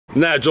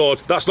Nah,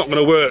 George, that's not going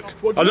to work.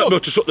 I'm not able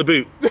to shut the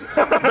boot.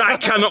 That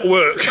cannot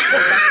work.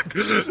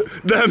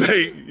 No,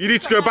 mate, you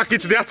need to go back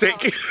into the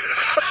attic.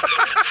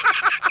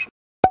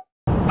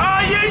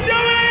 Are you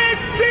doing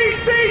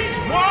TT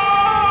Swan?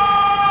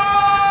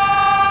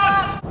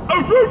 A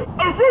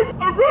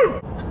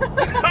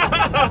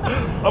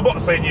I'm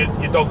not saying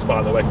your dogs,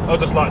 by the way. I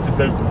just like to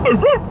do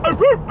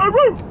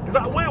Is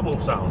that a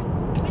werewolf sound?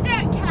 We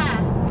don't care.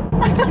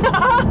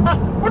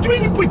 What do you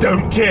mean we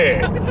don't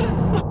care?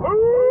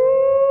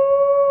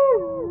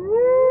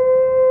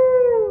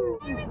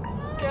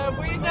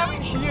 We know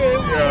it's you.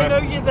 Yeah. We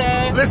know you're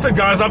there. Listen,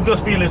 guys, I'm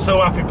just feeling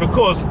so happy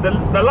because the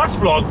last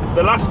vlog,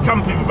 the last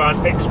camping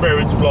van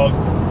experience vlog,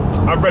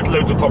 I've read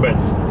loads of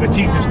comments. The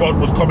TT Squad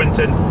was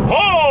commenting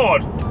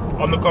hard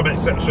on the comment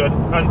section,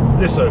 and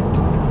listen,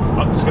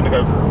 I'm just going to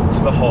go to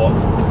the heart.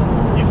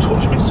 You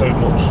touched me so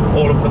much,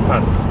 all of the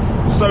fans.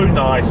 So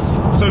nice,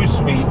 so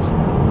sweet,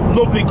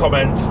 lovely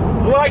comments,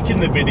 liking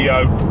the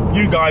video.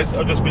 You guys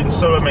have just been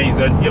so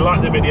amazing. You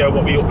like the video,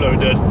 what we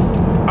uploaded,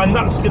 and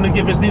that's going to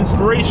give us the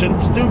inspiration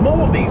to do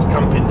more of these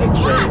camping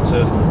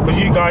experiences, because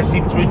you guys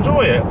seem to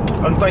enjoy it.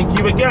 And thank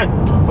you again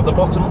from the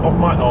bottom of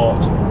my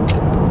heart.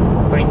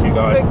 Thank you,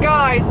 guys. But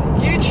guys,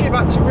 YouTube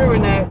had to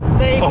ruin it.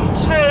 They've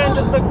turned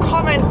the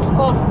comments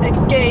off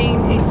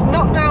again. It's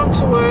not down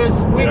to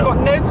us. We've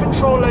got no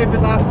control over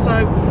that,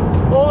 so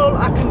all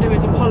I can do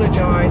is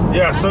apologise.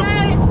 Yeah, so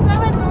it's so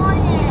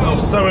annoying. Oh,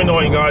 so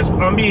annoying, guys.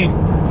 I mean,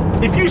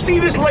 if you see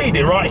this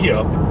lady right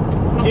here,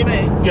 not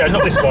me. Yeah,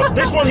 not this one.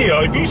 This one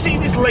here. If you see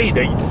this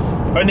lady,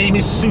 her name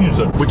is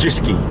Susan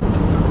Wajiski.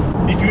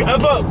 If you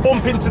ever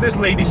bump into this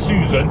lady,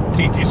 Susan,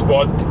 TT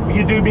Squad, will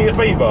you do me a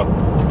favour?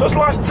 Just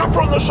like tap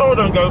her on the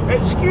shoulder and go,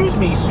 "Excuse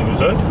me,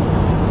 Susan,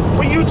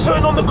 will you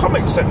turn on the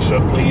comment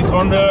section, please,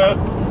 on the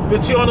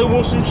Tiana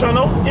Wilson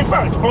channel? In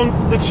fact,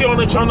 on the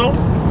Tiana channel,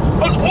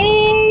 on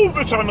all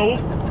the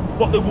channels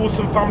what the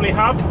Wilson family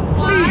have.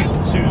 Why? Please,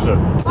 Susan."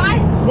 Why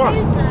What?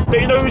 Susan? Do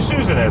you know who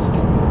Susan is?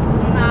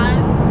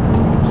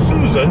 No.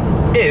 Susan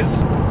is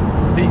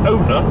the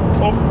owner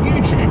of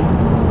YouTube.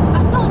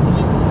 I thought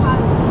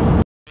PewDiePie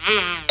was.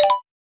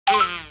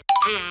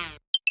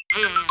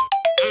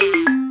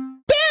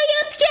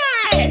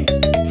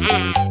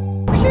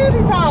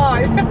 PewDiePie!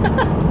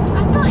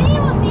 I thought he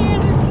was the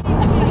owner of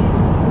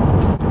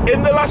YouTube. In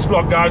the last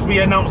vlog, guys, we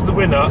announced the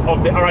winner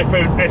of the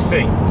iPhone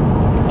SE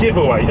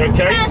giveaway,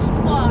 okay? First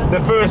one. The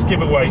first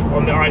giveaway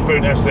on the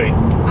iPhone SE.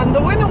 And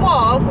the winner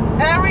was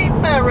Airy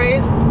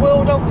Berry's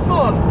World of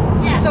Fun.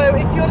 Yes. So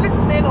if you're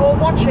listening or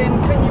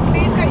watching, can you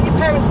please get your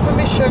parents'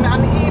 permission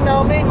and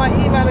email me? My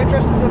email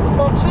address is at the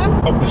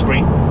bottom. Of the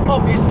screen.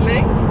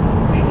 Obviously.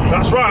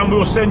 That's right, and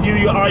we'll send you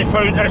your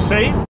iPhone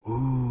SE.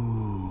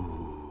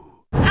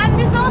 And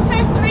there's also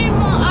 3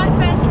 more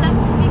iPhones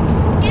left to be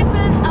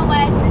given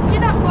away, so do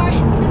not worry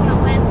if you did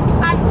not win.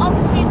 And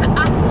obviously the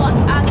Apple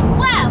Watch as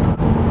well.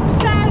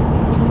 So,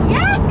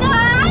 yeah,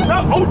 guys.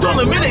 Now, hold on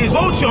a minute as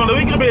well, Tiana.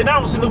 We're going to be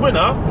announcing the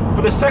winner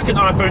for the second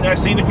iPhone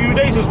SE in a few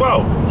days as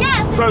well.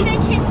 Yeah, so stay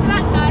tuned for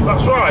that, guys.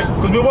 That's right,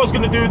 because we was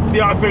going to do the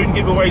iPhone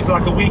giveaways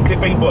like a weekly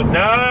thing, but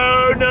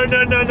no.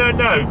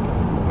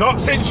 Not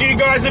since you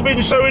guys have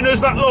been showing us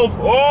that love.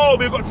 Oh,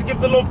 we've got to give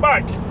the love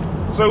back.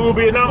 So we'll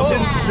be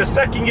announcing the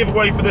second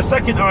giveaway for the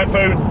second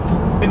iPhone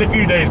in a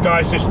few days,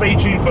 guys, so stay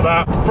tuned for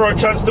that, for a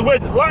chance to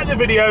win. Like the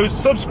videos,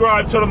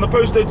 subscribe, turn on the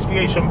post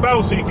notification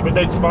bell so you can be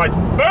notified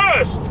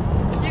first.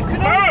 You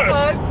can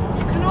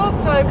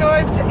also go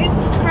over to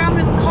Instagram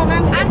and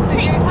comment. And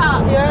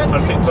TikTok. Yeah,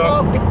 and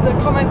TikTok with the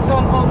comments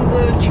on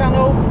the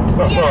channel.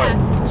 That's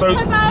right. So,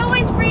 because I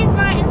always read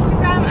my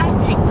Instagram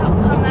and TikTok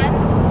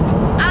comments.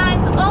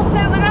 And also,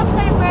 when I was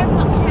playing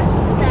Roblox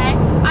yesterday,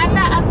 I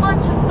met a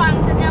bunch of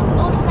fans and they was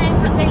all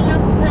saying that they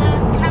love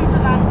the camper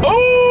van.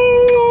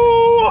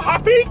 oh,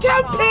 happy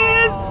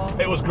camping!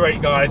 It was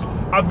great, guys.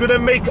 I'm going to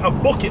make a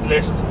bucket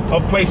list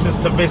of places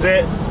to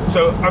visit.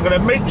 So I'm going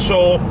to make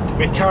sure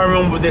we carry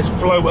on with this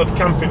flow of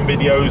camping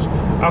videos.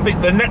 I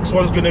think the next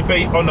one's going to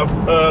be on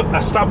a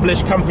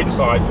established camping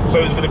site. So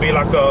it's going to be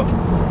like a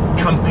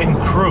camping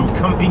crew,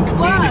 camping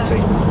community.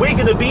 Wow. We're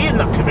going to be in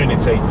that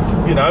community,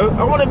 you know.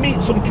 I want to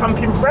meet some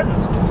camping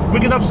friends. We're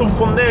going to have some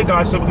fun there,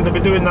 guys. So we're going to be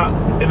doing that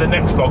in the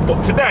next vlog.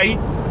 But today,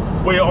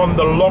 we're on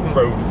the long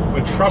road.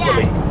 We're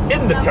travelling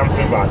in the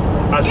camping van,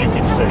 as you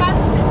can see.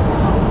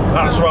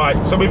 That's right.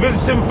 So we're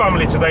visiting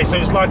family today. So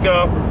it's like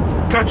a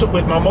catch up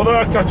with my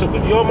mother, catch up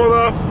with your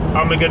mother,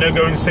 and we're going to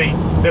go and see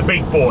the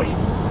big boy.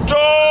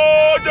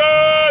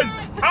 Jordan!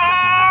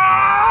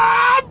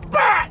 I'm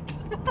back!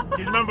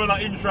 You remember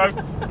that intro?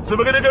 So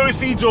we're going to go and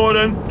see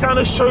Jordan, kind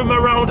of show him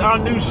around our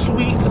new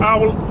suite,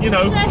 our, you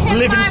know,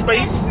 living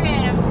space.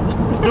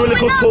 Do a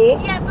little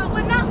tour. Yeah, but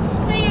we're not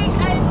staying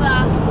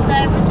over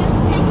though. We're just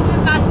taking the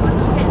van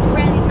because it's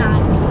really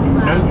nice as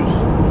well.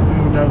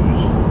 Who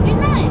knows?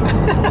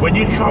 When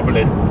you're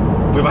travelling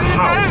with a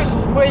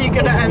house where you're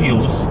gonna end.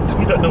 Wheels,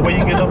 you don't know where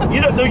you're gonna.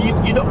 You're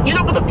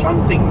not gonna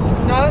plan things.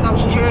 No,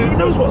 that's true. Who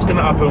knows what's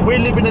gonna happen? We're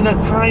living in a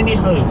tiny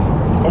home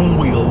on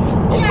wheels,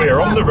 and we're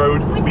on the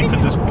road. We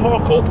can just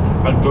park up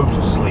and go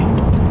to sleep.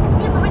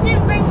 Yeah, but we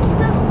didn't bring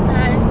stuff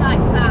though.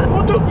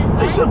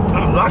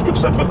 Listen, like I've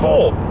said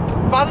before,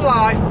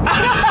 Vanlife.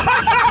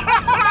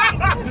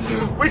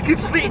 we can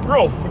sleep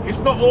rough. It's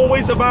not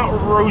always about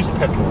rose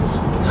petals.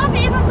 Haven't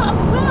even got a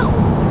quilt.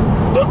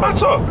 Don't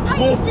matter.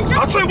 use the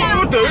I'll tell you what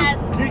we'll do.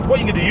 What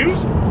are you going to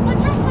use? My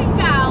dressing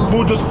gown.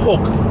 We'll just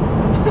hug.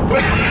 No,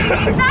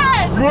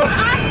 because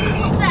I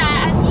sleep up there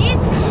and you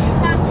sleep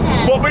down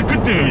here. What we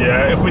could do,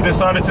 yeah, if we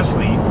decided to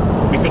sleep,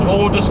 we could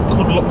all just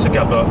cuddle up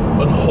together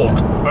and hug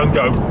and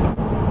go,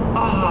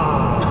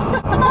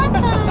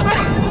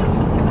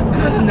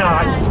 good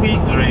night, sweet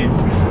dreams.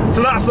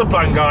 So that's the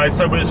plan, guys.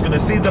 So we're just going to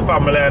see the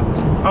family,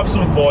 have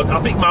some fun. I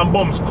think my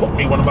mum's cooked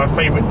me one of my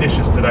favourite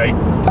dishes today,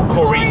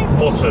 curry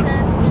mutton.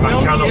 I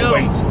cannot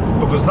wait,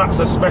 because that's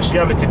a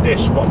speciality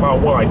dish what my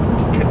wife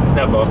can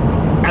never,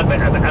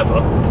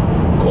 ever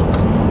cook.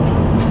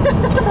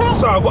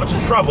 So I've got to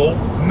travel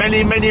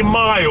many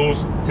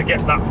miles to get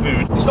that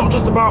food. It's not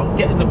just about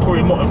getting the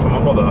curry mutton from my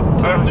mother.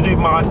 I have to do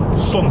my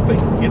something,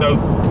 you know,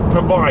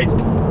 provide,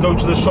 go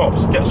to the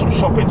shops, get some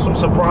shopping, some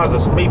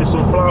surprises, maybe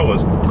some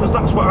flowers, because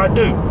that's what I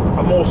do.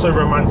 I'm also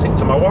romantic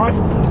to my wife,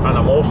 and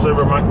I'm also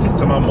romantic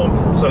to my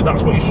mum. So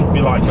that's what you should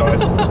be like,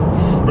 guys.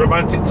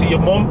 Romantic to your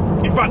mum.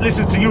 In fact,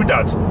 listen to you,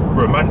 dads.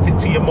 Romantic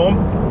to your mum,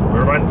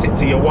 romantic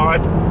to your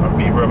wife, and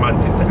be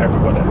romantic to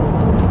everybody.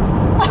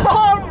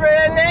 Oh,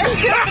 really?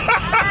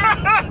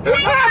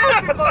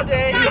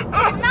 Everybody.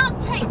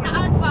 Not take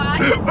that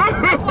advice.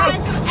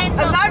 Otherwise you'll end And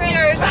up that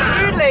goes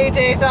to you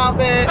ladies out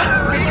there.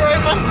 Be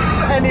romantic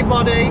to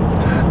anybody.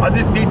 I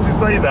didn't mean to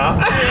say that.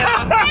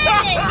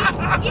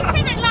 Really? You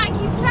said it like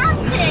you planned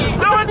it.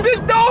 No, I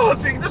did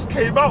not. It just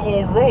came out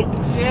all wrong.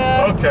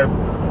 Yeah. Okay.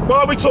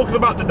 Why are we talking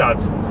about the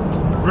dads?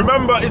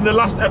 Remember in the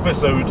last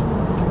episode,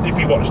 if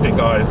you watched it,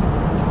 guys,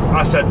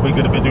 I said we're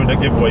going to be doing a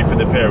giveaway for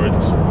the parents.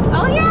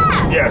 Oh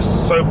yeah. Yes.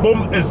 So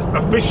Mum is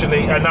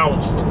officially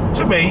announced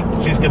to me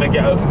she's going to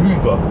get a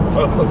Hoover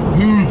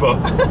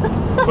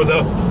for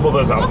the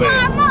mothers out there.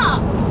 What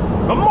about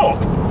A mop?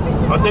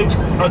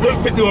 I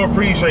don't think they'll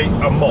appreciate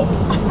a mop.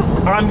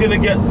 I'm gonna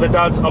get the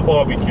dads a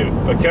barbecue,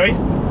 okay?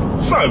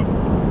 So,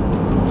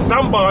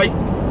 stand by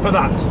for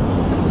that.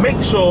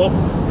 Make sure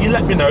you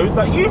let me know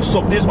that you've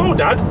subbed as well,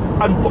 Dad,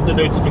 and put the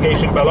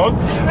notification bell on.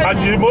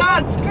 And you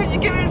must. Dad, can you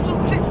give him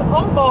some tips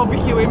on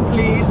barbecuing,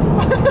 please?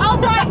 Oh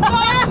my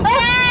god,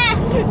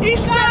 yeah! He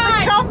set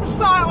the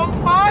campsite on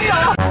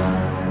fire!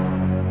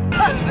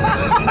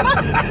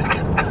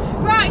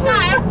 Right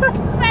guys,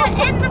 so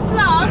in the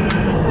vlog,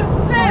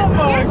 so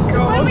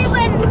when we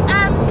went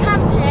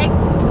camping,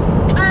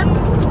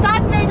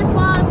 Dad made a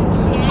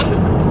barbecue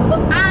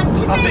and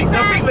he made I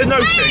think they're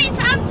noting. Wait,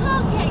 I'm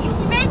talking.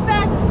 He made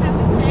burgers and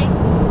everything,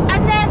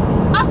 and then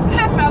off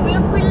camera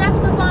we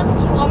left the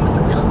barbecue on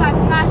because it was like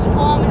nice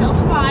warm and it was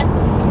fine,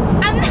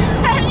 and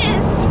then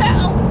it set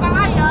on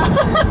fire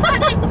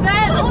and it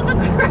burned all the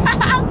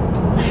grass.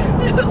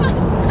 It was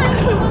so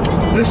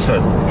funny.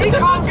 Listen. He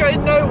can't go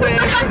nowhere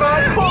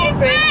without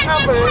causing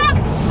havoc.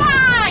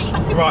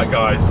 Right,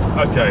 guys.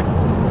 Okay.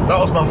 That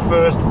was my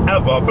first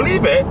ever,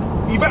 believe it,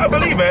 you better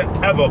believe it,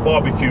 ever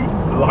barbecue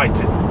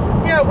lighting.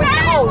 Yeah, with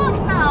coal. It was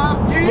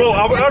not. Well,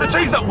 I'm going to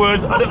change that word.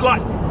 I don't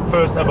like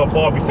first ever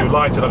barbecue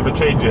lighting. I'm going to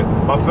change it.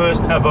 My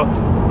first ever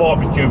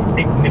barbecue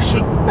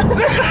ignition.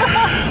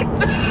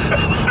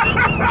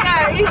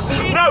 Yeah, he's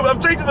cheating. No,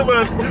 I'm changing the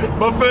word.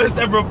 My first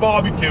ever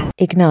barbecue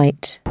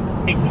Ignite.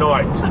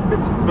 ignite.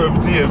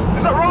 Over to you.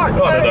 Is that right?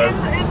 So I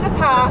don't know. in the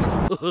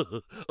past,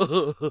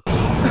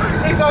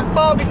 he's had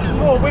barbecue.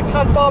 Well, we've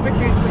had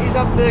barbecues, but he's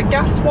had the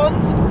gas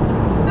ones.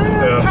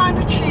 They're kind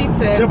of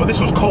cheating. Yeah, but this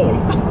was coal.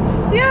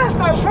 Yes,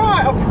 that's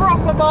right. A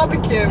proper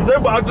barbecue. No,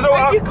 but I don't know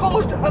And what you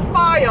caused a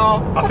fire.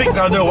 I think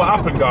I know what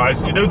happened,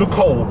 guys. You know the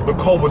coal? The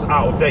coal was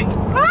out of date.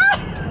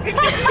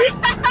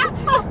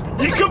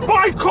 You can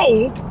buy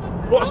coal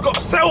what's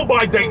got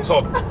sell-by dates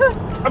on.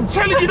 I'm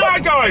telling you now,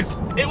 guys,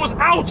 it was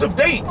out of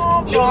date.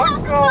 Oh You my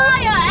caused the god.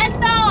 fire,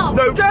 end of.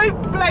 No,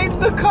 Don't blame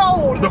the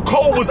coal. the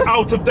coal was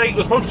out of date. It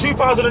was from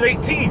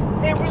 2018.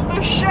 It was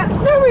the shed.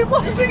 No, it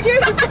wasn't you.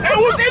 It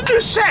was in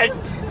the shed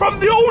from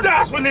the old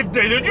house we lived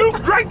in, and you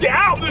dragged it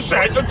out of the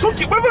shed and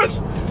took it with us.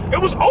 It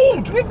was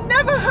old. We've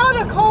never had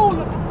a coal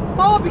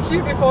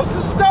barbecue before, so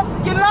stop.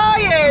 You're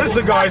lying.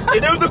 Listen, guys, you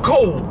know the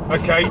coal,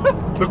 okay?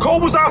 The coal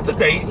was out of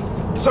date,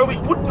 so it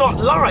would not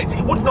light.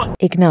 It would not.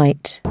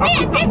 Ignite. I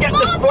could not get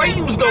the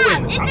flames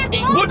going. It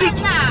wouldn't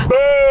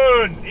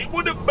burn. It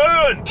wouldn't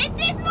burn. It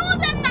did more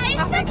than that. It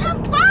set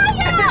on It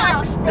fire.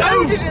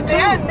 exploded in the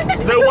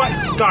end. You know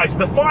what, guys?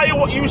 The fire,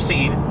 what you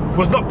seen,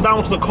 was not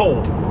down to the coal.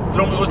 You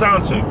know what it was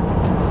down to?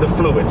 The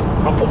fluid.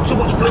 I put too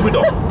much fluid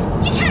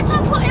on. You kept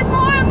on putting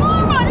more and more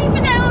on,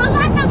 even though it was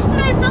like as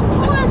fluid as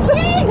tall as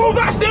you. Well,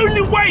 that's the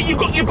only way you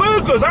got your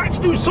burgers. I had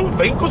to do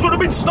something because we'd have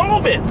been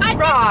starving. I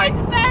Right.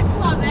 did the first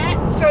of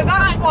it. So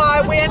that's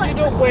why we ended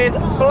up with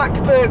black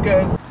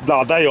burgers.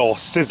 Nah, they are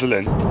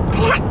sizzling.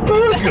 Black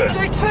burgers.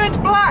 They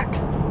turned black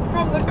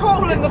from the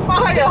coal in the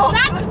fire.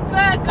 That's a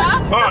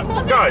burger. Right,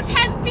 Was guys. it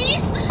 10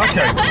 piece?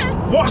 Okay.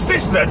 What's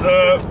this then?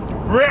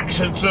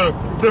 reaction to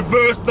the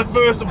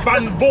first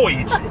van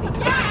voyage.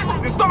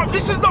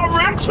 This is not a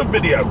reaction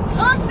video.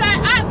 Also,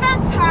 at that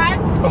time,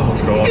 Oh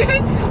god.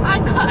 I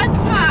got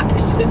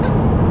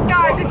attacked.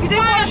 Guys, if you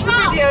didn't watch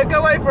the video,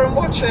 go over and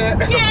watch it.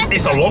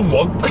 It's a long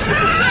one.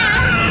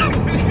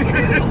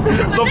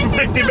 It's on for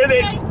 50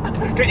 minutes.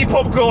 Get your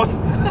popcorn.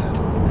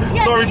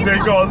 Yeah, Sorry, get Tay,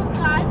 your go on.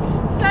 popcorn, guys.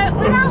 So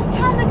when I was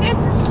trying to go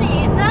to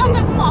sleep, there was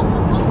a moth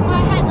above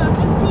my head on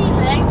the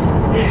ceiling.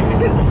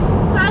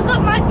 So I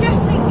got my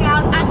dressing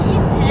gown and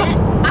hit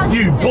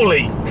it. You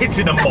bully,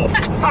 hitting a moth.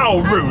 How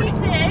rude. As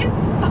you do.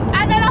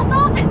 And then I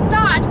thought it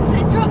died because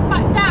it dropped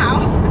back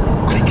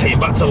down. It came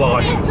back to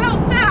life. It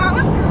dropped down.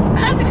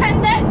 And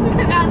then next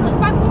minute I looked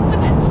back up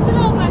and it's still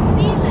on my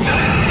ceiling.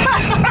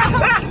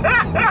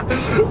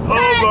 Oh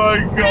my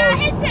So I gosh.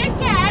 hit it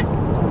again.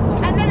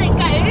 And then it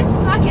goes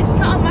like it's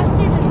not on my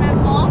ceiling no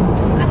more.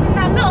 And then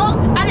I look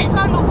and it's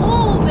on the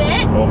wall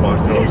bit. Oh my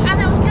gosh.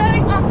 And it was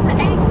going on for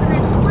ages and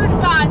it just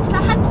wouldn't die until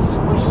I had to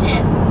squish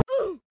it.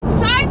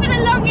 Sorry for the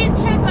long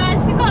intro,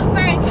 guys. We got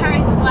very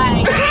carried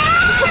away.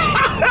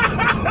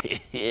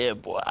 Yeah,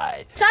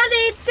 boy.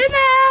 Charlie,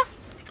 dinner.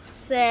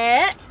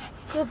 Sit.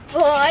 Good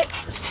boy.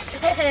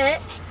 Sit.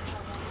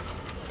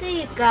 There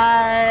you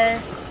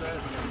go.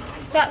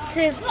 That's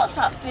his. What's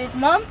that food,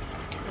 Mum?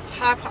 It's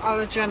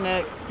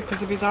hyperallergenic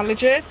because of his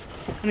allergies,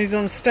 and he's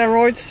on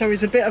steroids, so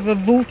he's a bit of a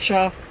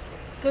vulture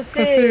For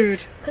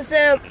food. Because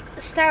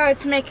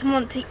steroids make him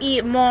want to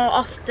eat more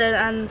often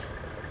and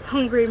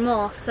hungry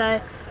more,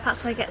 so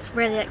that's why he gets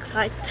really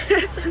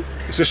excited.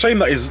 It's a shame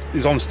that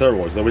he's on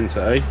steroids though, isn't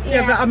it, eh?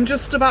 Yeah, but I'm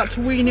just about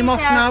to wean him off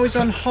Yeah. now. He's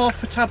on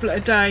half a tablet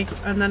a day,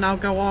 and then I'll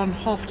go on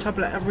half a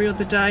tablet every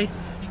other day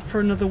for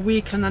another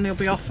week, and then he'll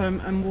be off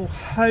them, and we'll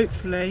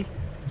hopefully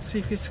see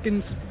if his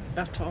skin's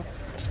better.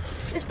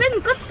 It's been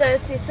good though,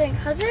 do you think?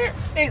 Has it?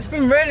 It's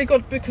been really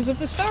good because of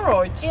the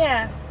steroids.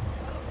 Yeah.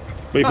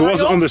 But if he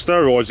wasn't on the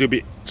steroids, he'd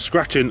be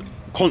scratching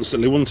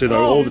constantly, wouldn't he,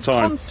 though, all the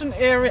time? Constant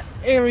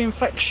ear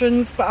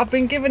infections, but I've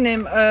been giving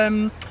him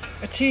a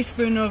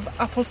teaspoon of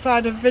apple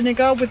cider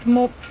vinegar with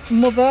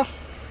mother.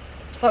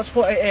 That's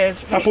what it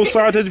is. Apple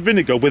cider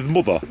vinegar with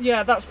mother.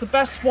 Yeah, that's the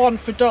best one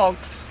for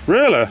dogs.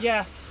 Really?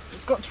 Yes,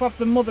 it's got to have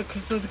the mother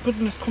because the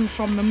goodness comes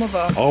from the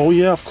mother. Oh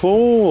yeah, of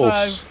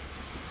course. So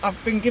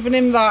I've been giving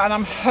him that, and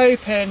I'm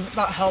hoping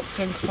that helps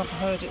him because I've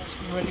heard it's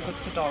really good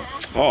for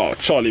dogs. Oh,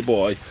 Charlie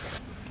boy.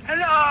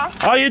 Hello.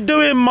 How you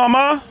doing,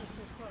 Mama?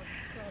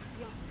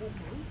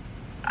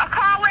 I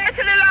can't wait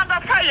any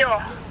longer for you.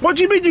 What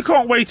do you mean you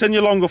can't wait any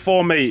longer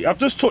for me? I've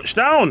just touched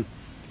down.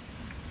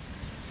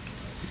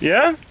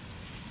 Yeah?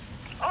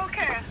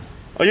 Okay.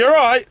 Are you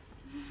alright?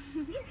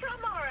 Yes,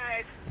 I'm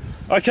alright.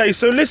 Okay,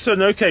 so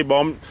listen, okay,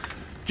 Mom.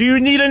 Do you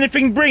need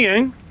anything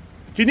bringing?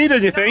 Do you need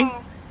anything?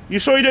 No. You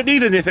sure you don't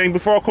need anything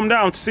before I come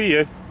down to see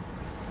you?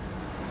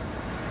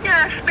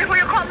 Yes, before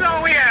you come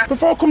down here.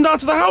 Before I come down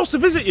to the house to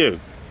visit you?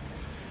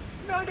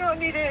 No, I don't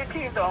need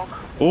anything, dog.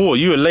 Oh,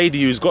 you a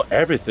lady who's got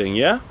everything,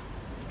 yeah?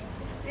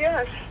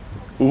 Yes.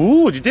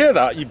 Ooh, did you hear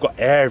that? You've got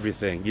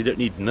everything. You don't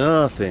need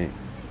nothing.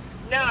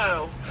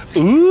 No.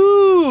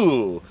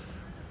 Ooh!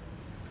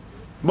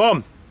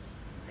 Mum,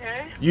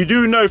 Eh? you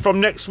do know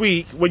from next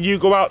week when you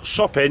go out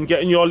shopping,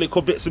 getting your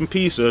little bits and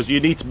pieces, you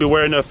need to be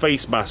wearing a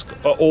face mask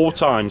at all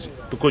times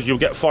because you'll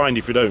get fined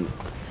if you don't.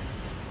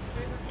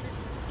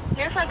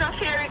 Yes, I don't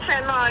hear it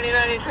saying morning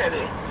and it's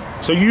ready.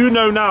 So you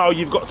know now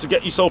you've got to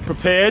get yourself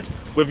prepared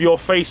with your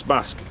face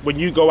mask when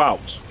you go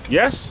out.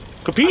 Yes? I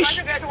want Capiche?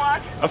 to get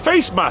what? A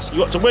face mask.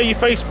 You've got to wear your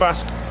face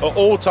mask at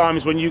all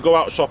times when you go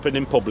out shopping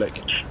in public.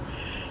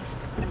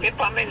 Get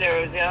on my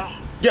nerves, yeah.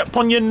 Get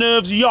upon your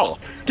nerves, yeah.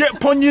 Get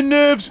upon your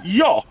nerves,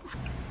 yeah.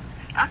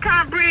 I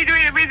can't breathe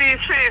with this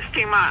face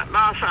thing,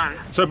 my son.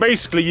 So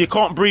basically you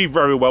can't breathe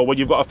very well when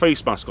you've got a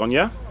face mask on,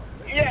 yeah?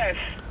 Yes.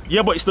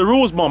 Yeah, but it's the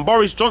rules, Mom.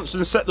 Boris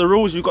Johnson set the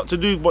rules. You've got to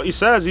do what he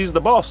says. He's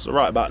the boss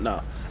right about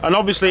now. And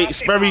obviously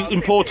it's very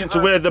important to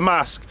wear the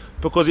mask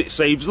because it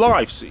saves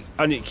lives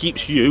and it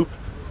keeps you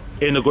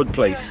in a good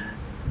place.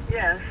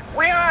 Yes.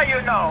 Where are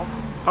you now?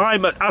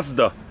 I'm at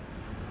Asda.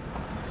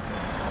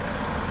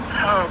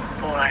 Oh,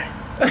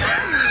 boy.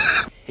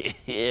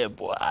 Yeah,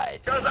 boy.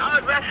 Does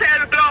Asda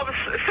sell gloves,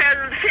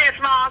 sell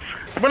face masks?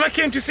 When I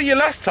came to see you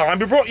last time,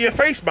 we brought you a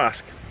face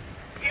mask.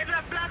 Is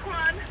that black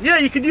one? Yeah,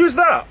 you can use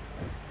that.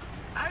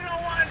 I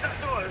don't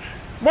want those.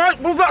 Why?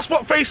 Well, that's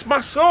what face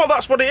masks are.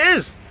 That's what it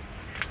is.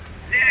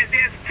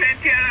 There's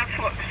plenty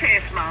of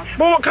face masks.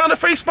 Well, what kind of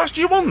face mask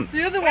do you want?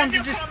 The other When ones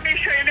you are just come, me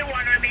show you the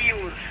one that we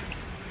use.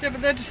 yeah,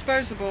 but they're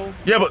disposable.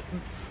 Yeah, but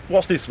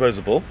what's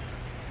disposable?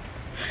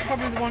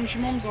 Probably the ones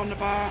your mum's on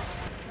about.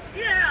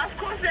 Yeah, of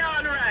course they're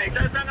all right,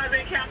 as long as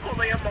they can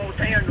cover your mouth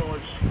and your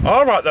nose.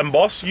 All right then,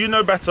 boss. You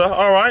know better.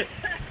 All right.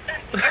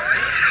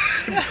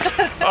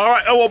 All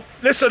right. Oh well.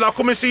 Listen, I'll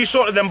come and see you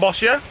shortly then, boss.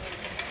 Yeah.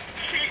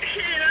 She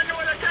don't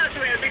know that as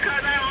well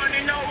because I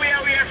only know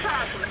where we are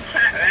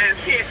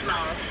face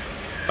masks.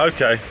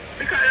 Okay.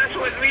 Because that's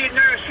what we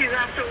nurses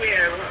have to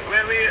wear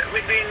when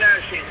we do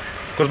nursing.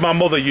 Because my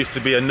mother used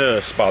to be a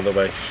nurse, by the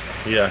way.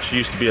 Yeah, she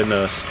used to be a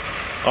nurse.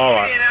 All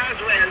right. She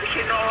as well,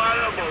 she know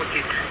all about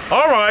it.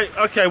 All right,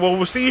 okay, well,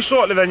 we'll see you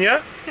shortly then,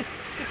 yeah?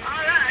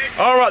 Alright.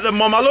 All right then,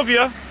 Mum, I love you.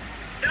 Don't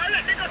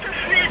let me go to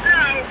sleep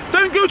now.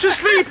 Don't go to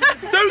sleep.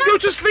 Don't go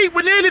to sleep.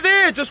 We're nearly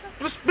there. Just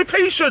be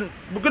patient.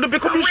 We're going to be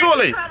coming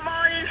shortly. Some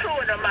morning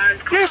soda, man.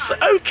 Come Yes,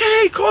 on.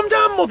 okay. Calm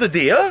down, mother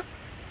dear.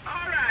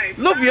 Alright.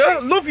 Love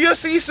you. Love you.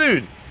 See you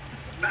soon.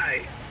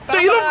 Bye.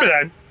 Don't you love me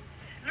then?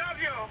 Love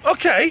you.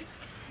 Okay.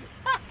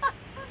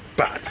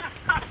 Bad.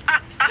 I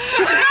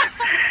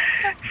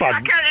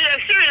Bad. can hear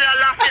Sheila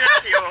laughing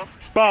at you.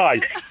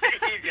 Bye.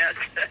 Idiot.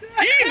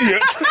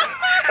 Idiot.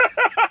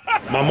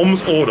 My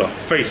mum's order,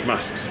 face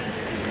masks.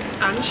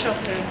 And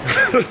shopping.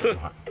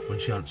 When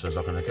she answers,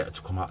 I'm going to get her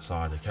to come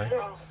outside, okay?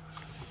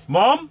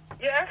 Mum?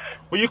 Yes?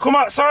 Will you come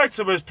outside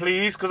to us,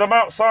 please? Because I'm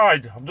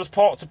outside. I'm just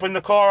parked up in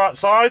the car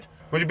outside.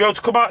 Will you be able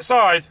to come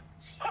outside?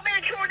 Come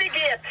in through the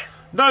gate.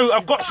 No,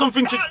 I've got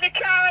something to... Park the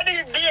car at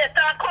the gate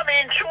and come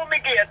in through the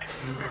gate.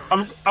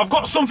 I've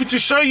got something to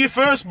show you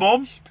first,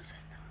 Mum.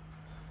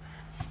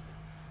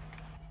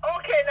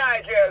 Okay,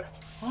 Nigel.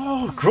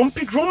 Oh,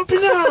 grumpy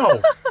now.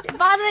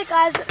 By the way,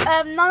 guys,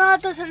 Nana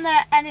doesn't know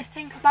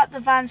anything about the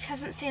van. She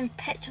hasn't seen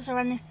pictures or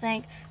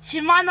anything.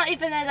 She might not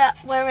even know that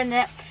we're in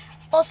it.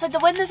 Also, the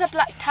windows are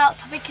blacked out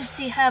so we can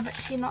see her, but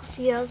she not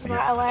see us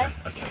right away.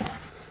 Okay.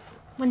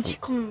 When she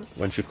comes.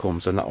 When she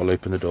comes, then that will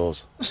open the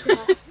doors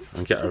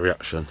and get a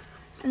reaction.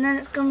 And then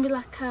it's going to be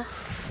like a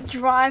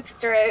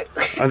drive-through.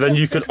 And then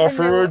you can Just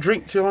offer her a window.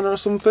 drink, Tiana, or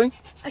something.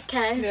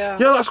 Okay. Yeah.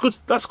 Yeah, that's good.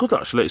 That's good,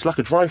 actually. It's like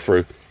a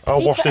drive-through. I'll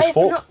We wash need to this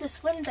open fork. up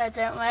this window,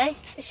 don't we?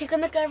 Is she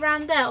going to go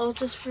around there or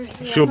just through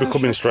here? She'll be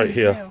coming straight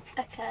here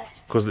Okay.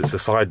 because it's a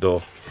side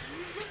door.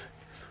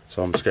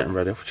 So I'm just getting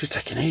ready. She's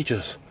taking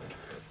ages.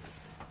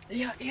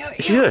 Yeah. Yeah,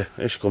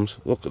 here she comes.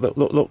 Look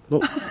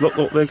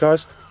there,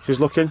 guys.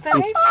 She's looking.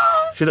 Very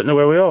She don't know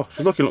where we are.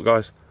 She's looking, look,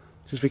 guys.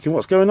 She's thinking,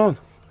 what's going on?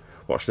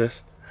 Watch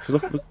this. She's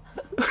looking.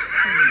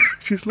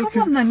 She's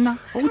looking. Come on then.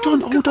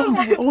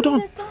 Hold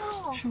on.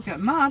 She'll get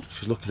mad.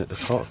 She's looking at the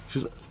car.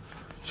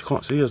 She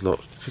can't see us, look.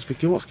 She's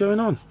thinking, what's going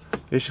on?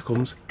 Here she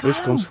comes. Here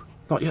she comes.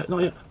 Not yet.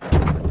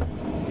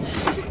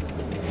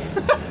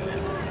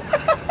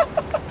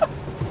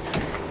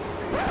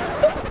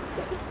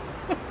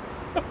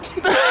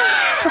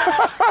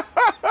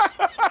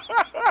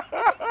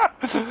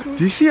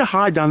 Do you see her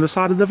hide down the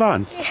side of the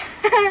van?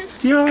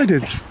 You're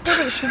hiding.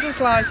 She does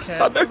like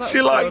it. I know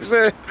she likes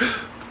it.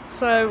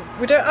 So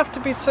we don't have to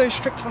be so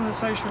strict on the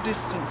social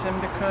distancing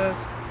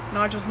because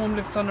Nigel's mum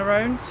lives on her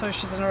own, so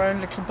she's in her own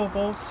little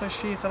bubble, so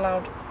she's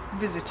allowed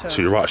visitors.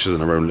 So you're right, she's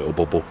in her own little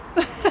bubble.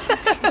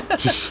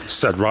 She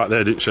said right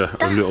there, didn't she? Her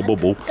own little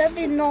bubble. Don't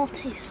be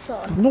naughty,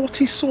 son.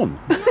 Naughty son.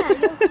 Yeah,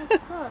 naughty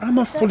son. I'm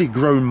a fully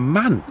grown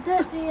man.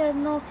 Don't be a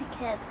naughty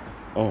kid.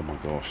 Oh my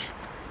gosh.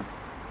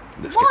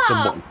 Let's get some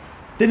mutton.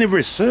 Dinner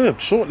is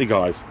served shortly,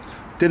 guys.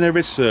 Dinner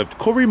is served.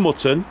 Curry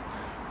mutton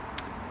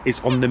is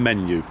on the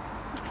menu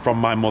from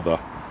my mother.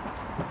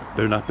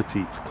 Bon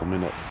appetit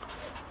coming up.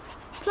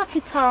 Clap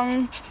your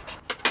tongue.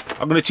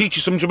 I'm going to teach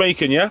you some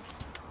Jamaican, yeah?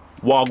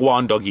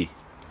 Wagwan doggy.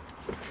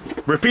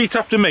 Repeat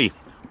after me.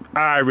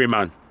 Irie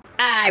man.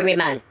 Irie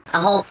man, I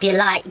hope you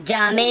like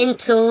jamming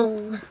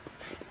too.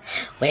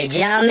 We're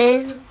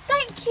jamming.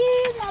 Thank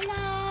you,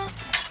 Mama.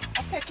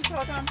 I'll take it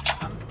out on.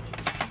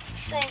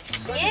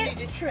 Thank You you. need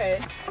the tray.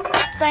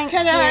 Thank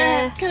Can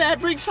you. I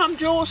bring some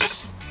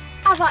juice?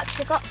 I've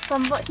actually got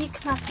some, but you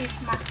can have these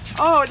masks.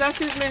 Oh, that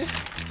is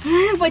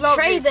me. We're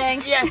Lovely.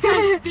 trading.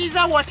 Yes, these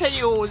are what I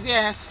use,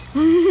 yes.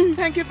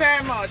 Thank you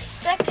very much.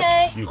 It's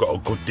okay. You got a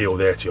good deal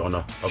there,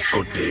 Tiana. A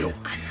good deal.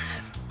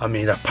 I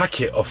mean, a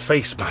packet of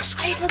face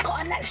masks. I even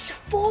got an extra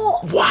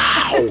fork.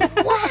 Wow!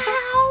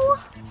 Wow.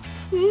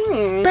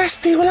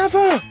 Best deal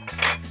ever!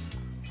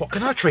 What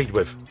can I trade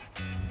with?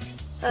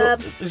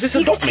 Is this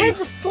You adopt can me? trade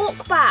the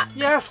fork back.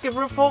 Yes, give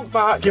her a fork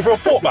back. Give her a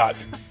fork back.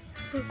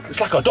 It's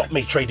like adopt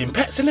me trading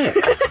pets, isn't it?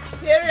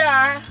 Here we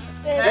are.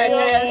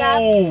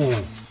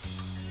 Oh!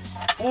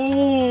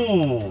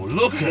 Oh!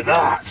 Look at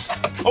that!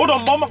 Hold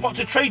on, Mum. I've got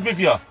to trade with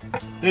you.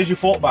 There's your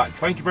fork back.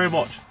 Thank you very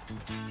much.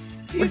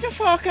 Here's a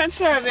fork and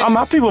serving. I'm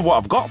happy with what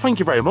I've got. Thank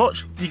you very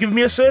much. You giving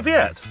me a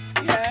serviette?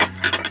 Yeah.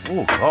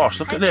 Oh gosh,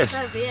 look at this.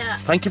 Yeah.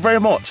 Thank you very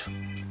much.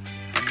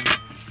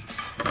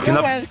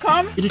 You're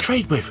welcome. In a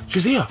trade with.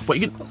 She's here. What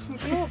you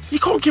can? You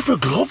can't give her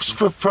gloves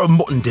for a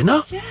mutton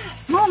dinner.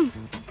 Yes. Mum.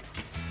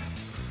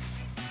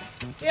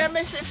 Yeah,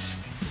 Mrs.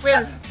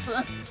 Will.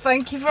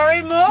 Thank you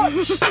very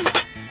much.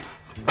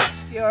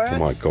 Yours. Oh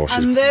my gosh.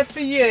 And they're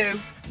for you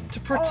to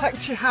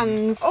protect your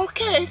hands.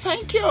 Okay,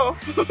 thank you.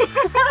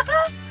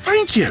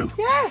 Thank you.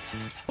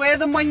 Yes. Wear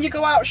them when you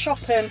go out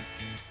shopping.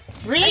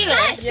 Really?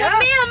 Okay, so Yes.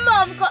 me and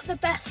Mum got the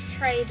best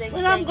trading.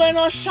 When I'm thing. going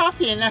out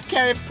shopping, I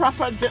carry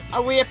I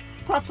wear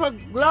proper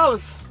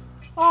gloves.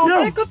 Oh, Yeah.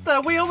 they're good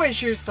though. We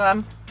always use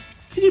them.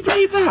 Can you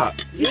believe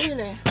that?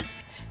 Really?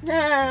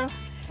 No.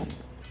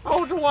 I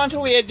wouldn't want to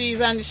wear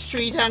these on the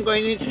street and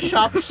going into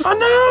shops. I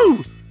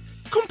know.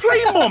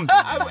 Complain, Mum.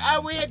 I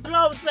wear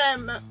gloves,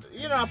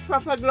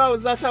 proper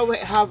gloves that I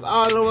have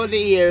all over the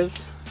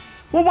years.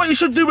 Well, what you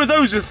should do with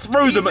those is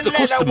throw them at the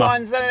Even leather customer.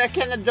 ones, and I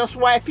can just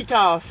wipe it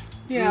off.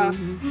 Yeah.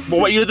 But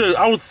what you do?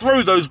 I would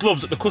throw those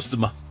gloves at the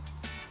customer.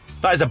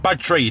 That is a bad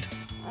trade.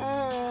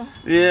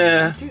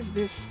 Yeah. What is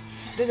this?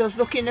 They just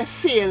look in a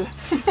sale.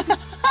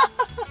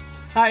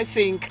 I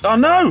think. I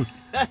know.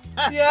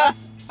 Yeah.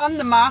 And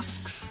the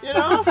masks. You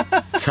know?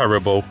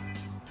 Terrible.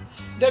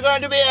 They're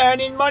going to be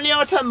earning money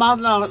out of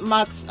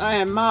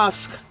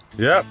mask.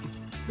 Yep.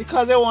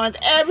 Because they want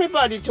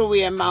everybody to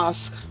wear a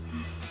mask.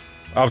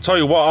 I'll tell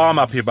you what I'm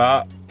happy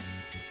about.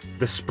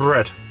 The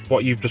spread.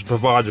 What you've just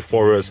provided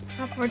for us.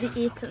 I've already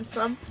eaten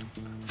some.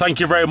 Thank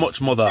you very much,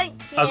 Mother.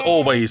 Thank you. As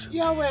always.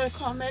 You're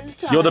welcome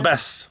anytime. You're the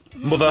best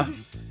mother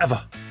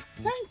ever.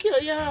 Thank you,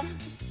 yeah.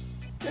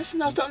 It's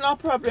not no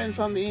problem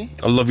for me.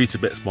 I love you to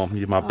bits, Mom.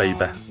 You're my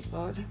baby.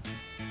 God.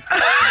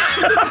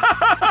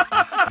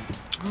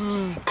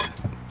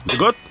 You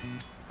good?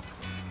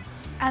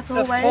 As Of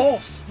always.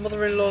 course.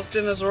 Mother-in-law's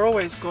dinners are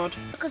always good.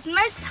 Because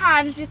most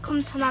times we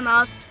come to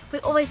Nana's, we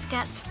always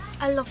get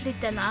a lovely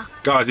dinner.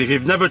 Guys, if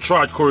you've never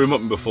tried curry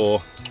mutton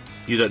before,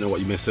 you don't know what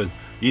you're missing.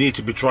 You need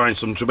to be trying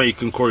some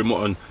Jamaican curry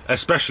mutton,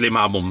 especially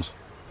my mum's.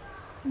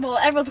 Well,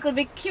 everyone's going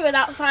to be queuing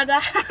outside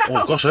our house.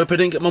 Oh gosh, I hope I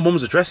didn't get my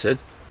mum's address in.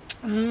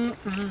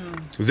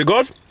 Is it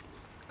good?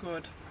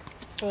 Good.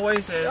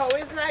 Always is. I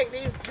always like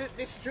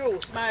this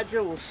juice, my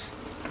juice.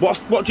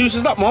 What juice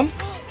is that, Mum?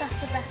 That's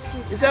the best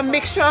juice. It's a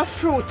mixture of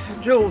fruit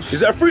juice.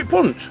 Is it a fruit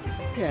punch?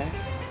 Yes.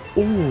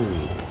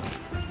 Ooh.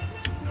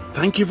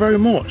 Thank you very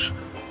much.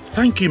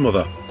 Thank you,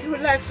 Mother. You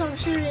would like some,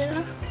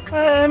 Shirina?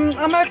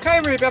 I'm okay,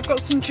 Ruby. I've got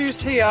some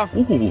juice here.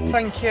 Ooh.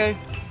 Thank you.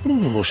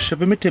 Ooh,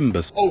 shiver me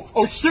timbers.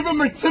 Oh, shiver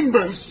my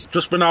timbers!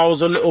 Just when I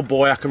was a little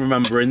boy, I can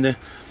remember in the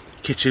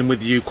kitchen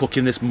with you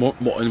cooking this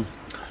mutton.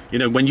 You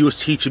know, when you was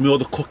teaching me all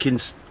the cooking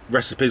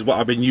recipes, what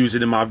I've been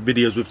using in my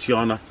videos with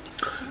Tiana.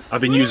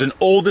 I've been using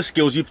all the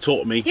skills you've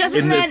taught me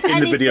in the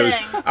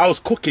videos. I was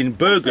cooking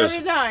burgers. That's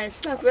very nice.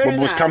 That's very When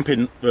I was nice.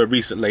 camping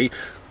recently,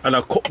 and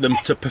I cooked them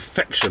to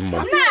perfection,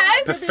 Mum. No,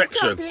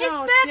 Perfection. it's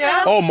burger.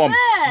 Yeah. Oh, Mum,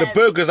 the Bird.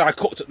 burgers I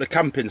cooked at the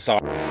camping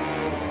site,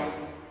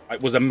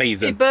 it was You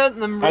amazing. burnt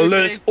them, Ruby. I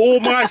learnt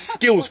all my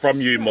skills from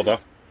you, Mother.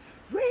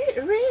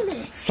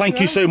 Really? Thank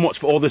you so much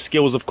for all the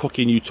skills of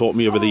cooking you taught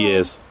me over the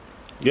years.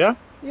 Yeah?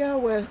 You're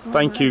welcome.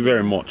 Thank you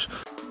very much.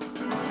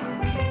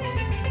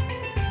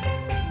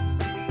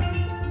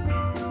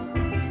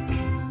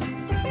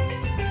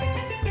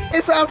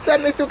 It's after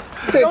me to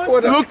take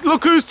photo.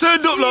 Look who's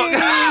turned up, look.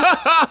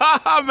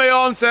 My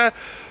auntie.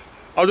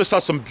 I just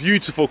had some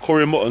beautiful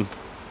curry mutton,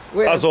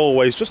 Where? as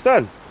always, just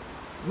then.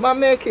 Mum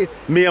make it.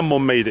 Me and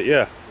Mum made it,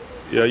 yeah.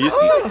 Yeah,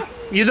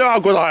 you know how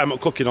good I am at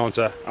cooking,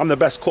 auntie. I'm the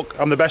best cook,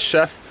 I'm the best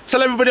chef.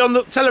 Tell everybody How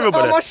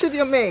much should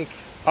you make?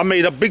 I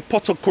made a big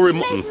pot of curry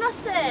mutton.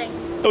 Nothing.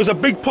 It was a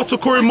big pot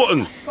of curry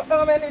mutton. For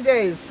how many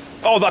days?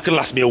 Oh, that can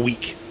last me a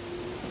week.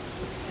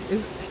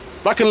 Is-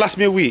 That can last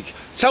me a week.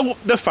 Tell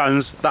the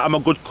fans that I'm a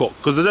good cook,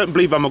 because they don't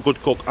believe I'm a good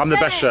cook. I'm the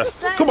best chef.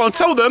 Come on,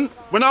 tell them.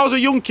 When I was a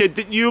young kid,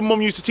 didn't you and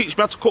Mum used to teach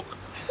me how to cook?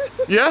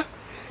 Yeah?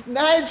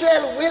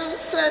 Nigel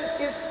Wilson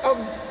is a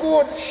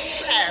good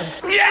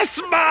chef. Yes,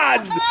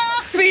 man!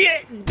 See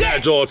it? Yeah,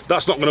 George,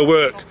 that's not going to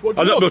work.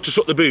 I'm not able to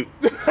shut the boot.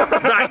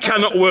 That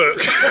cannot work.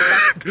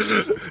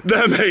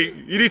 No, mate,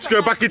 you need to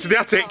go back into the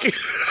attic.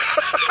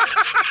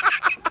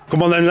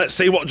 Come on then, let's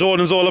see what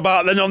Jordan's all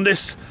about then on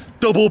this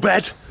double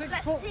bed.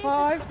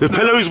 6'5". The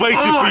pillow's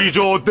waiting for you,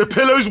 George. The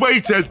pillow's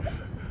waiting.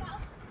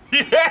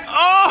 Yeah.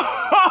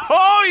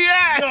 Oh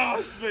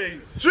yes!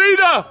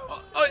 Trina!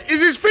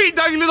 Is his feet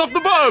dangling off the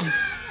bottom?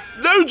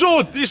 No,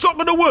 George, it's not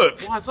going to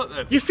work. Why is that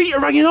then? Your feet are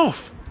hanging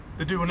off.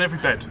 They do on every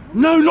bed.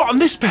 No, not on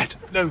this bed.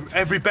 No,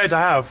 every bed I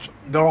have,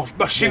 they're off.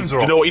 My shins are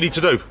You off. know what you need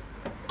to do?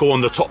 Go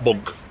on the top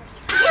bunk.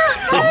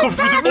 I've come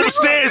through the roof.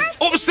 Upstairs!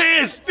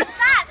 Upstairs! Dad,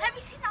 have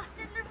you seen how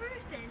thin the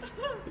roof is?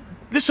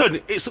 Listen,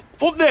 it's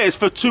up there is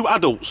for 2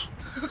 adults.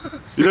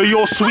 You know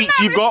your suite On that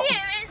you've got? review,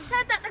 it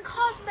said that the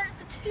car's meant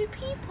for 2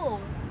 people.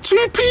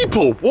 2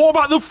 people? What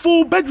about the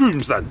 4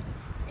 bedrooms then?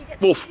 You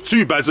get Well,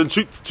 2 beds and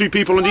two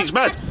people on each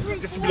bed.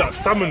 It'd have to be like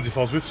salmons if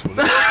I was with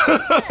someone.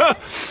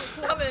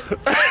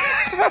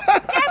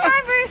 Get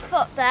my roof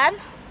up then.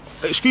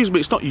 Excuse me,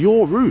 it's not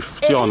your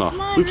roof, Tiana. It is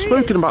my We've roof.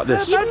 spoken about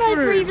this. You've never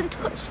Bedroom. even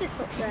touched it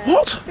up there.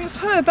 What? It's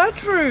her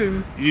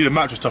bedroom. You need a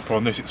mattress topper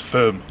on this, it's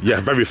firm. Yeah,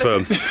 very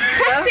firm. Press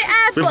the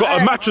air We've got a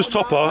button. mattress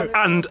topper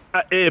and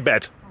an air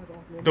bed.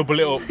 Double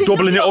it up.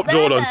 Doubling it up,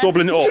 Jordan.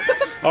 Doubling it up.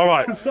 All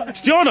right.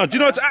 Tiana, do you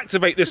know how to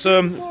activate this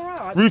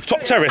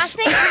rooftop I terrace?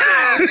 think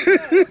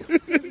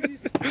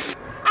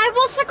I've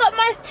also got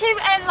my 2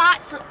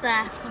 lights up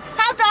there.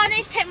 Hold on, I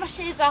need to take my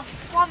shoes off.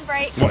 One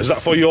break. What is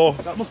that for your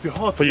That must be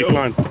hard for your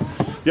climb?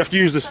 You have to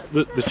use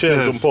the chair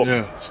to jump up.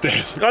 Yeah,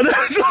 stairs. I know,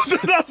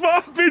 that's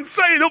what I've been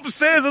saying,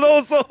 upstairs and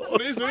all sorts. Why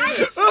is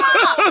it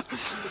small?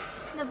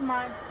 Never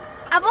mind.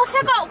 I've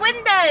also got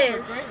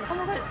windows.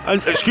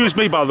 And excuse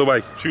me, by the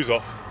way. Shoes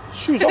off.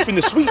 Shoes off in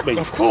the suite, mate.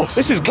 Of course.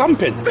 This is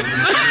glamping.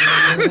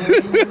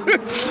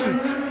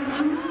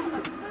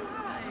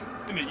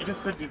 You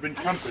just said you'd been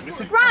camping. This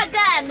is Right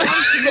then.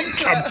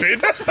 camping.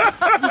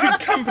 You've been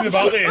camping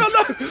about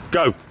this.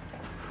 Go.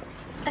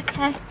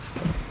 Okay.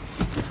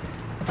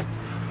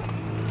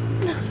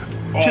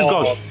 Cheers,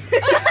 guys.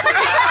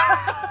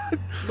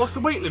 What's the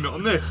weight limit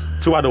on this?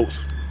 2 adults.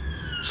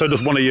 So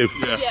just one of you.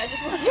 Yeah,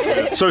 just one of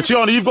you. So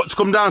Tiana, you've got to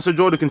come down so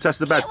Jordan can test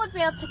the bed. Kit would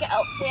be able to get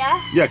up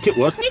here. Yeah, Kit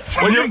would.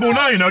 When you're humble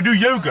now, you know, do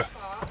yoga.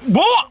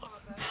 What?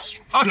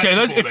 Okay,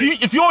 then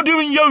Flexible, if you're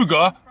doing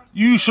yoga,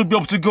 you should be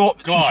able to go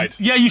up. Glide.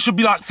 Yeah, you should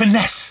be like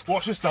finesse.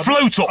 Watch this, Dad.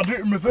 Float up. I do it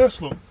in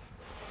reverse, look.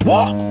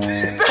 What?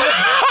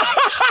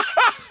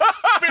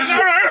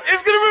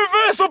 It's gonna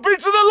reverse up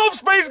into the love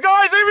space,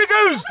 guys. Here he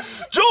goes.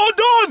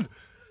 Jordan!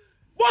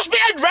 Watch me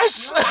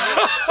headrest!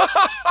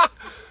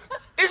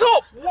 It's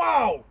up!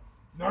 Wow.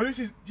 No, this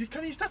is.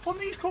 Can you step on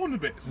these corner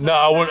bits? No,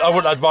 I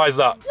wouldn't advise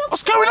that.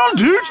 What's going on,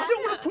 dude? I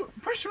don't want to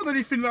put pressure on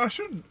anything that I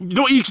shouldn't. You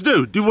know what you need to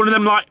do? Do one of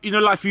them like, you know,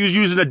 like if you was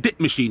using a dip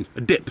machine.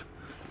 A dip.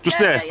 Just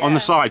there, on the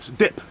sides.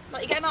 Dip.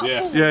 Like you get him out of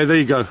pool. Yeah, there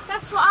you go.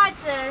 That's what I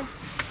do.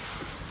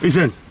 He's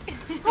in.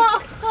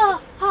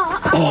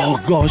 Oh,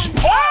 gosh.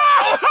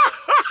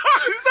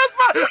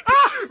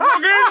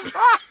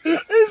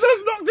 He's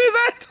just knocked his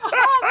head. Oh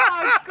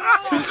my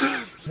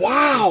god!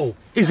 Wow.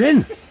 He's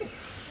in.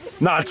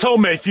 Nah, tell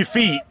me if your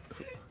feet.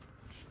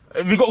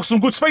 Have you got some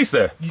good space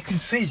there? You can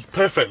see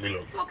perfectly,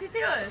 look. What is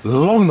yours?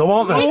 Long though,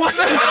 aren't they?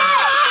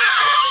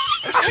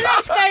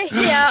 Let's go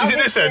here. Is it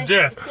this end?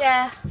 Yeah.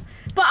 Yeah.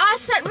 But I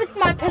slept with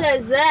my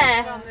pillows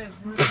there.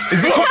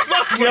 Is it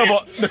yeah,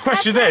 but the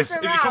question is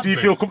do you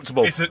feel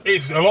comfortable? It's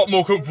a lot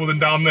more comfortable than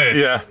down there.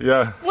 Yeah,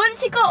 yeah.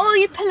 Once you got all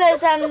your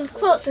pillows and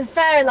quilts and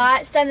fairy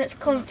lights, then it's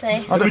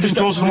comfy. I don't think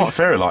yours are not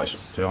fairy lights,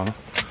 Tiana.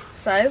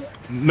 So?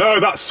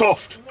 No, that's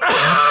soft.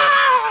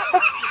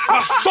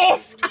 That's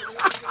soft.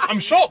 I'm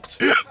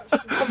shocked.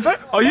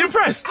 Are you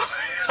impressed?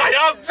 I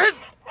am.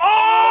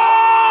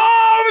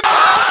 Oh!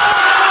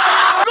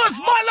 Got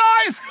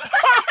spotlights!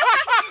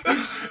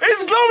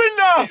 It's glowing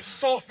now! It's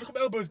soft. Look at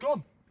my elbow's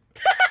gone.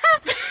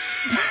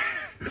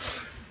 Look,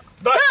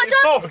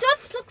 It's soft.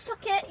 look,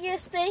 socket,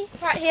 USB,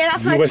 right here.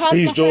 That's why I charge USBs,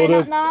 my phone Jordan.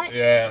 at night.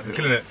 Yeah, I'm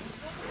killing it.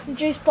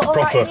 Juice bottle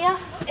Proper. right here.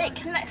 It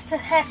connects to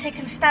here so you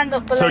can stand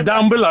up below. So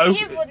down below,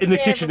 You wouldn't in the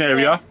be kitchen able to.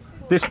 area,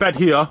 this bed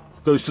here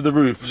goes to the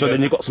roof, so Yeah.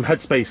 then you've got some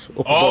headspace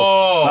up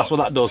Oh. above. That's what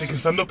that does. So you can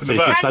stand up in So the you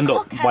can back. stand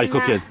up And while you're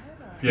cook and cooking.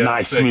 Yeah, Nice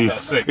that's sick, move.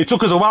 that's sick. It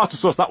took us a while to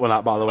suss that one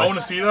out, by the way. I want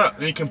to see that.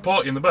 Then you can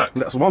party in the back.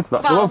 That's the one.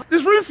 That's the Well- one.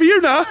 There's room for you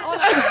now. It's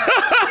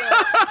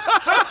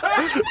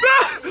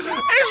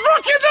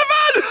rocking the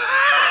van.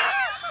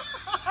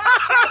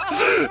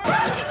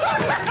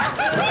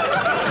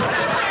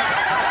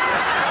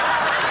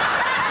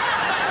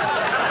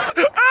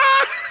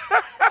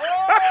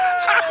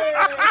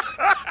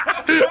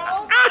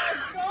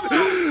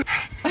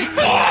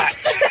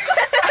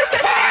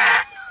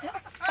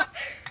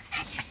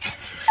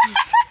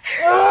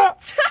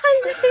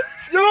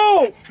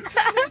 Yo!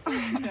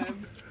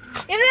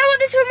 You know what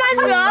this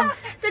reminds me of?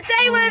 The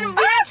day when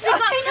we actually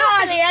got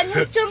Charlie and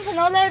he's jumping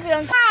all over you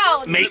on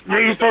cloud. Make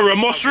room for a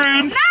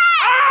mushroom. No!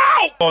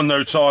 Ow! Oh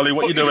no, Charlie,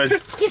 what are you doing?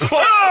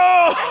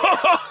 Oh!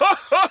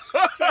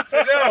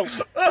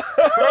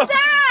 Calm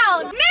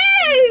down!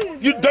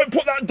 Move! You don't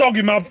put that dog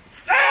in my.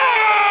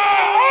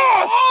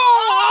 Ah!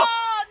 Oh,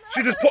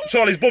 She just put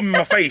Charlie's bum in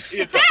my face.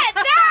 Get down!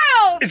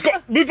 It's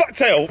got. Move that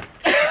tail.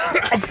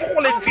 I'm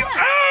falling.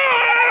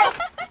 Ah!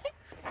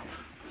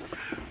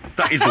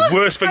 That is the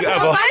worst thing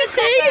ever.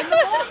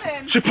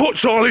 She put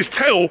Charlie's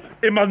tail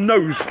in my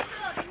nose.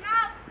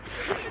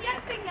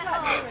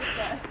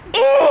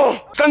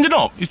 Oh! Standing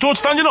up? Is George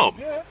standing up?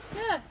 Yeah.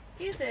 Yeah,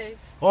 easy.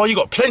 Oh, you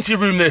got plenty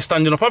of room there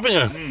standing up, haven't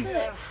you?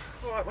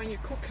 It's alright when you're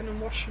cooking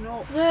and washing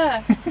up.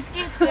 Yeah.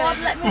 Excuse me,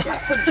 let me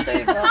just punch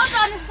over.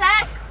 Hold on a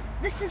sec.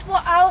 This is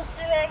what I was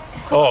doing.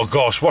 Oh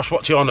gosh, watch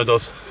what Tiana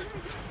does.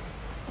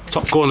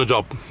 Top corner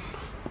job.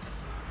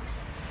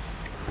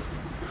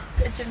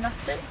 Bit of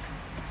gymnastics.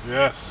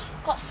 Yes.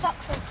 Got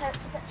socks on so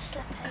it's a bit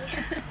slippy.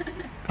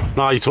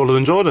 Nah, you're taller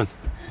than Jordan.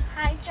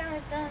 Hi,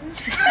 Jordan.